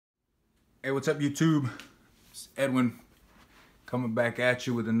Hey, what's up, YouTube? It's Edwin coming back at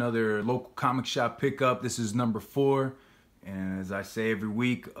you with another local comic shop pickup. This is number 4, and as I say every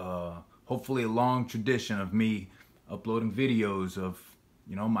week, hopefully a long tradition of me uploading videos of,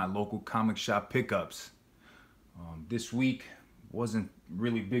 my local comic shop pickups. This week wasn't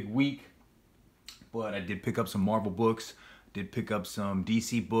really big week, but I did pick up some Marvel books, did pick up some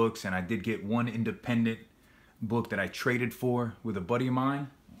DC books, and I did get one independent book that I traded for with a buddy of mine.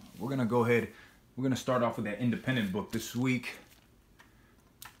 We're gonna start off with that independent book this week.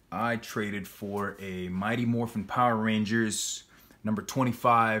 I traded for a Mighty Morphin Power Rangers number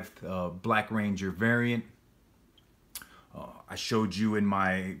 25 Black Ranger variant. I showed you in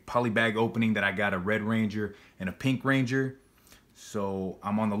my polybag opening that I got a Red Ranger and a Pink Ranger. So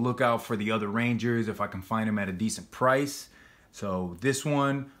I'm on the lookout for the other Rangers if I can find them at a decent price. So this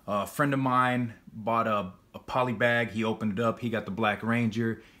one, a friend of mine bought a polybag. He opened it up. He got the Black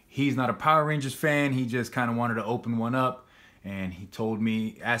Ranger. He's not a Power Rangers fan. He just kind of wanted to open one up, and he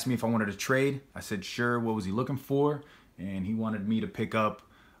asked me if I wanted to trade. I said sure. What was he looking for? And he wanted me to pick up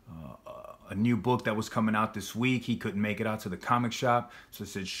a new book that was coming out this week. He couldn't make it out to the comic shop, so I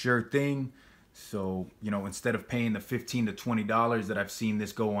said sure thing. So, instead of paying the $15 to $20 that I've seen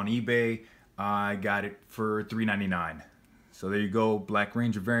this go on eBay, I got it for $3.99. So there you go, Black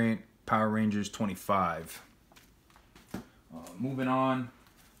Ranger variant, Power Rangers 25. Moving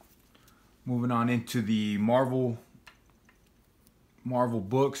on into the Marvel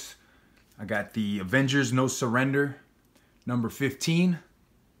books. I got the Avengers No Surrender, number 15.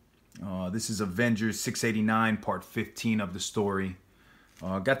 This is Avengers 689, part 15 of the story.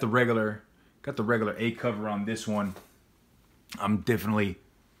 Got the regular A cover on this one. I'm digging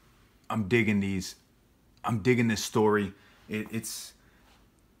these. I'm digging this story. It's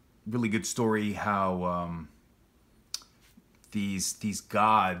really good story how these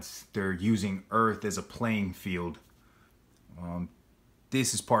gods, they're using Earth as a playing field.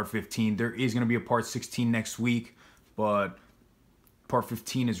 This is part 15. There is going to be a part 16 next week, but part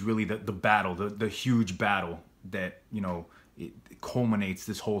 15 is really the battle, the huge battle that, it culminates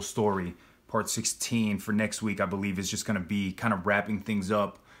this whole story. Part 16 for next week, I believe, is just going to be kind of wrapping things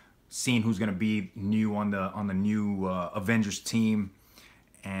up, seeing who's going to be new on the new Avengers team,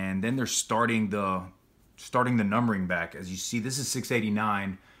 and then they're starting the numbering back. As you see, this is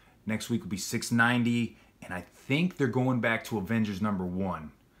 689. Next week will be 690, and I think they're going back to Avengers number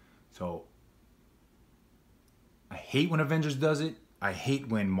 1. So I hate when Avengers does it. I hate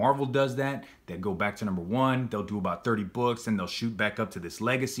when Marvel does that. They go back to number 1. They'll do about 30 books, and they'll shoot back up to this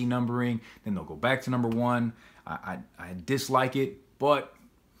legacy numbering. Then they'll go back to number 1. I dislike it, but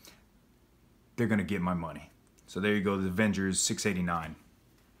they're gonna get my money. So there you go, the Avengers 689.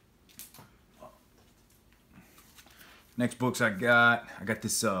 Next books I got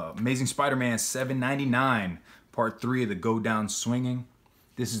this Amazing Spider-Man 799, part 3 of the Go Down Swinging.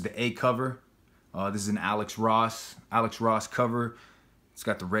 This is the A cover. This is an Alex Ross cover. It's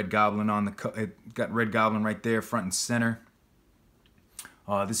got the Red Goblin on it got Red Goblin right there, front and center.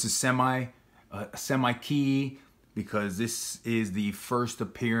 This is semi key because this is the first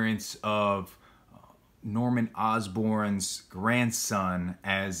appearance of Norman Osborn's grandson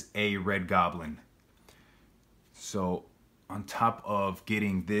as a Red Goblin. So on top of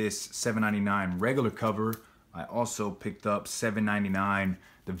getting this $7.99 regular cover, I also picked up $7.99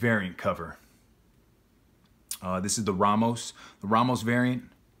 the variant cover. This is the Ramos variant.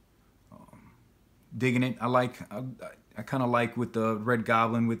 Digging it. I kind of like with the Red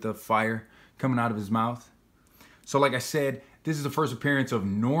Goblin with the fire coming out of his mouth. So like I said, this is the first appearance of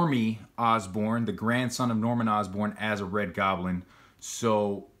Normie Osborn, the grandson of Norman Osborn, as a Red Goblin.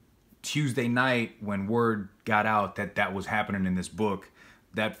 So Tuesday night, when word got out that that was happening in this book,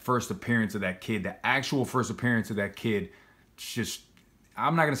 that first appearance of that kid, the actual first appearance of that kid, just,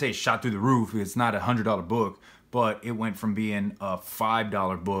 I'm not going to say shot through the roof. It's not a $100 book, but it went from being a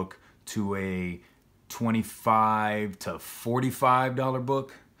 $5 book to a $25 to $45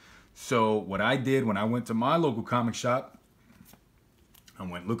 book. So what I did when I went to my local comic shop, I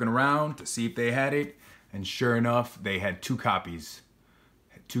went looking around to see if they had it, and sure enough, they had 2 copies.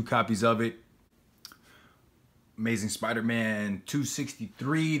 Two copies of it. Amazing Spider-Man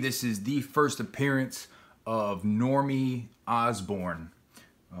 263. This is the first appearance of Normie Osborn.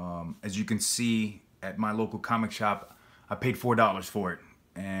 As you can see at my local comic shop, I paid $4 for it,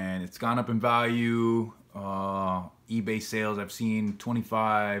 and it's gone up in value. eBay sales, I've seen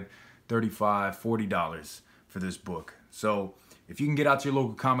 $25, $35, $40 for this book. So if you can get out to your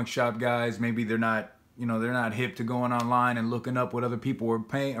local comic shop, guys, maybe they're not hip to going online and looking up what other people are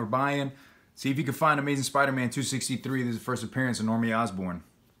paying or buying. See if you can find Amazing Spider-Man 263. This is the first appearance of Normie Osborn.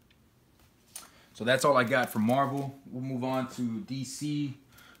 So that's all I got for Marvel. We'll move on to DC.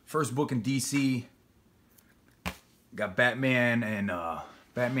 First book in DC. Got Batman and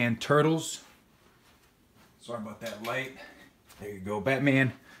Batman Turtles. Sorry about that light. There you go.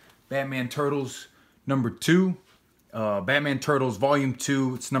 Batman Turtles number 2. Batman Turtles Volume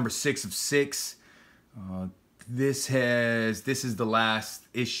 2. It's number 6 of 6. This is the last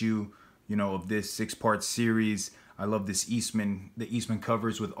issue, you know, of this 6-part series. I love this the Eastman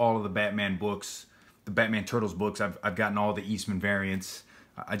covers with all of the Batman books, the Batman Turtles books. I've gotten all the Eastman variants.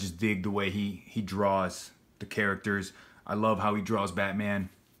 I just dig the way he draws the characters. I love how he draws Batman.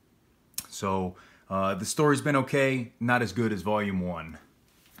 So the story's been okay, not as good as Volume 1.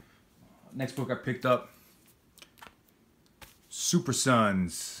 Next book I picked up, Super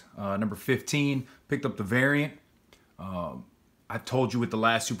Sons, number 15. Picked up the variant. I told you with the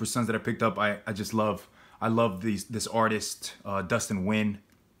last Super Sons that I picked up, I love this artist, Dustin Nguyen.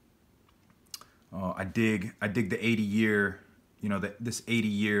 I dig the 80-year, you know, this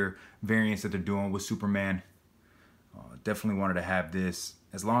 80-year variants that they're doing with Superman. Definitely wanted to have this.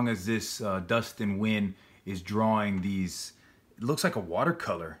 As long as this Dustin Nguyen is drawing these, it looks like a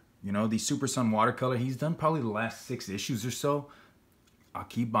watercolor. You know, these Super Son watercolor. He's done probably the last 6 issues or so. I'll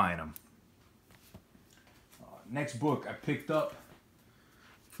keep buying them. Next book I picked up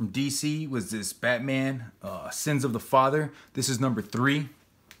from DC was this Batman, Sins of the Father. This is number 3.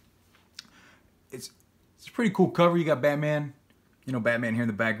 It's a pretty cool cover. You got Batman, you know, Batman here in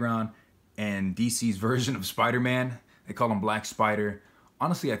the background, and DC's version of Spider-Man. They call him Black Spider.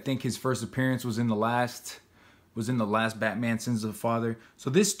 Honestly, I think his first appearance was in the last Batman, Sins of the Father. So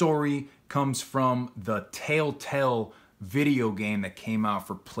this story comes from the Telltale video game that came out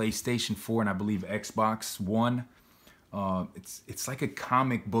for PlayStation 4 and I believe Xbox One. It's like a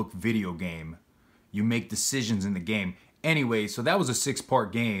comic book video game. You make decisions in the game. Anyway, so that was a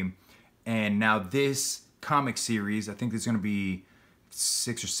 6-part game, and now this comic series, I think there's going to be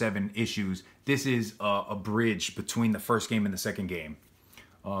 6 or 7 issues. This is a bridge between the first game and the second game.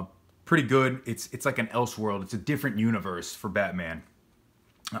 Pretty good. It's like an Elseworld. It's a different universe for Batman.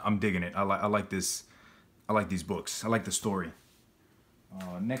 I'm digging it. I like this. I like these books. I like the story.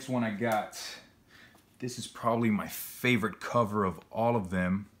 Next one I got. This is probably my favorite cover of all of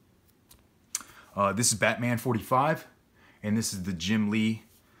them. This is Batman 45, and this is the Jim Lee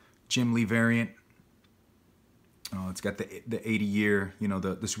variant. It's got the 80-year, you know,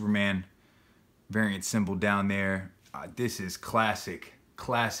 the Superman variant symbol down there. This is classic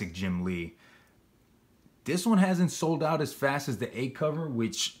Jim Lee. This one hasn't sold out as fast as the A cover,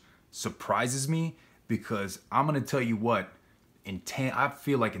 which surprises me, because I'm gonna tell you what, I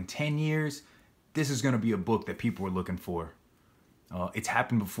feel like in 10 years, this is gonna be a book that people are looking for. It's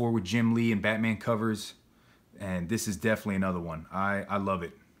happened before with Jim Lee and Batman covers, and this is definitely another one. I love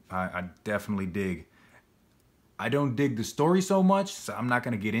it. I definitely dig. I don't dig the story so much, so I'm not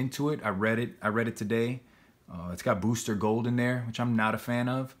gonna get into it. I read it today. It's got Booster Gold in there, which I'm not a fan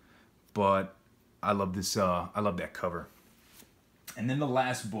of, but I love this. I love that cover. And then the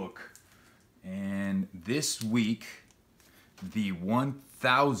last book, and this week, the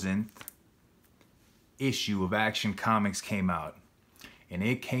 1000th issue of Action Comics came out, and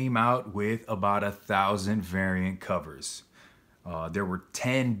it came out with about 1,000 variant covers. There were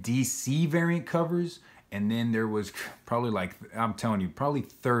 10 DC variant covers, and then there was probably, like, I'm telling you, probably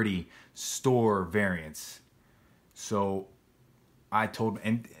 30 store variants. So I told,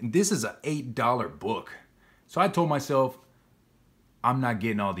 and this is an $8 book. So I told myself, I'm not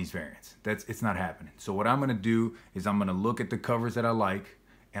getting all these variants. It's not happening. So what I'm gonna do is I'm gonna look at the covers that I like,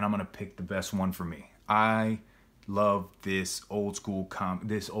 and I'm gonna pick the best one for me. I love this old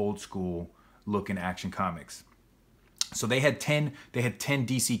school looking Action Comics. So they had 10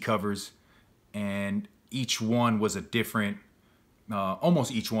 DC covers, and each one was a different,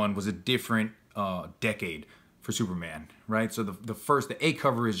 almost each one was a different decade for Superman, right? So the A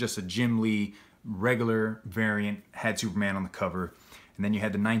cover is just a Jim Lee regular variant, had Superman on the cover. And then you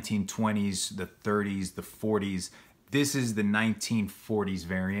had the 1920s, the 30s, the 40s. This is the 1940s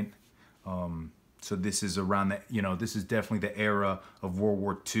variant. So this is around that, you know, this is definitely the era of World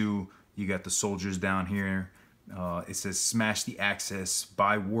War II. You got the soldiers down here. It says smash the Axis,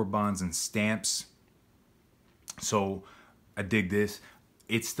 buy war bonds and stamps. So I dig this.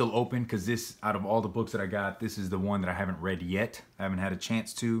 It's still open because this, out of all the books that I got, this is the one that I haven't read yet. I haven't had a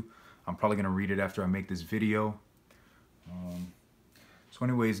chance to. I'm probably going to read it after I make this video. So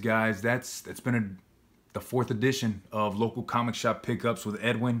anyways, guys, that's been the 4th edition of Local Comic Shop Pickups with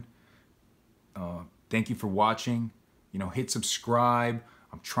Edwin. Thank you for watching. You know, hit subscribe.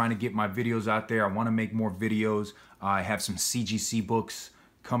 I'm trying to get my videos out there. I want to make more videos. I have some CGC books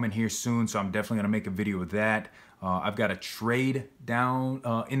coming here soon, so I'm definitely gonna make a video of that. I've got a trade down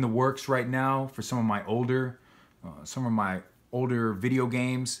in the works right now for some of my older video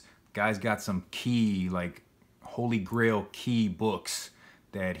games. Guy's got some key, like holy grail key books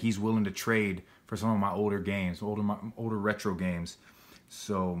that he's willing to trade for some of my older games, older retro games.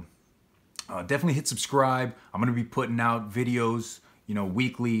 So definitely hit subscribe. I'm gonna be putting out videos, you know,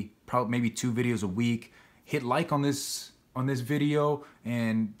 weekly, probably maybe 2 videos a week. Hit like on this video,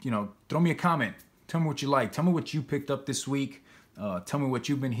 and you know, throw me a comment. Tell me what you like. Tell me what you picked up this week. Tell me what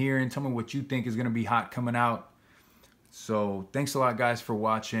you've been hearing. Tell me what you think is gonna be hot coming out. So thanks a lot, guys, for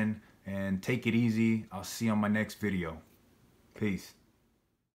watching, and take it easy. I'll see you on my next video. Peace.